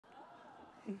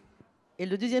Et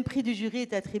le deuxième prix du jury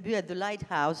est attribué à The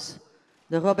Lighthouse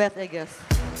de Robert Eggers.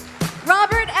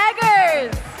 Robert Eggers!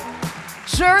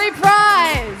 Jury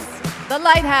prize! The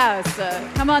Lighthouse.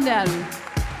 Come on down.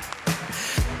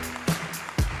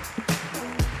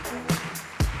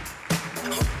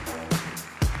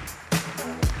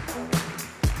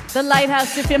 The Lighthouse,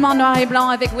 ce film en noir et blanc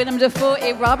avec Willem Dafoe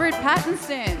et Robert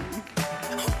Pattinson.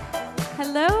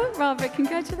 Hello, Robert.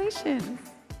 Congratulations.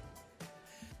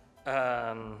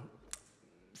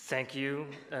 Thank you,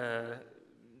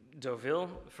 Deauville,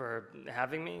 for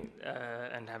having me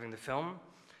and having the film.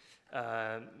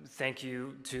 Thank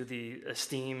you to the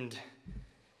esteemed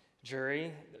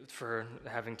jury for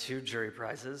having 2 jury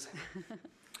prizes.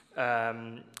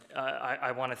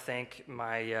 I want to thank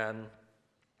my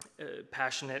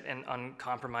passionate and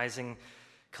uncompromising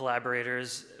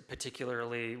collaborators,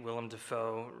 particularly Willem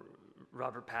Dafoe,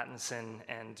 Robert Pattinson,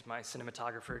 and my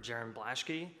cinematographer, Jaron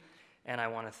Blaschke. And I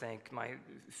want to thank my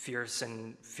fierce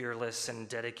and fearless and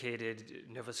dedicated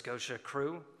Nova Scotia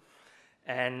crew.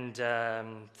 And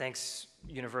thanks,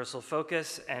 Universal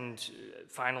Focus. And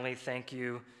finally, thank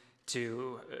you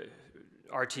to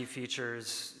RT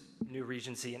Features, New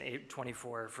Regency, and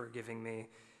 824 for giving me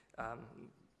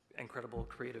incredible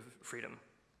creative freedom.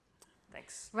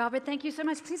 Thanks. Robert, thank you so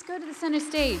much. Please go to the center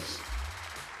stage.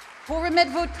 Pour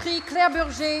remettre votre prix, Claire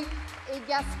Burger et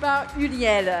Gaspard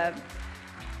Huliel.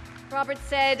 Robert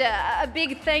said a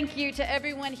big thank you to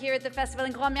everyone here at the festival.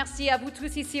 Un grand merci à vous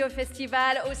tous ici au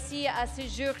festival, aussi à ce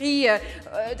jury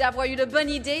d'avoir eu la bonne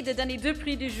idée de donner 2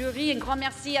 prix du jury. Un grand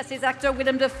merci à ces acteurs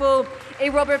Willem Dafoe et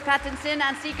Robert Pattinson,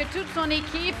 ainsi que toute son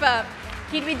équipe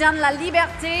qui lui donne la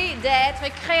liberté d'être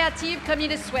créative comme il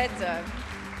le souhaite.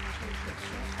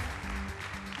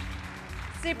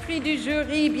 Ces prix du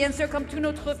jury, bien sûr, comme tous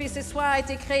nos trophées ce soir, a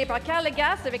été créé par Carl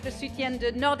Legas avec le soutien de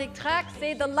Nordic Track.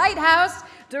 C'est The Lighthouse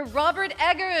de Robert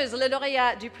Eggers, le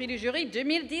lauréat du prix du jury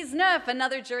 2019,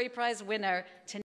 another jury prize winner.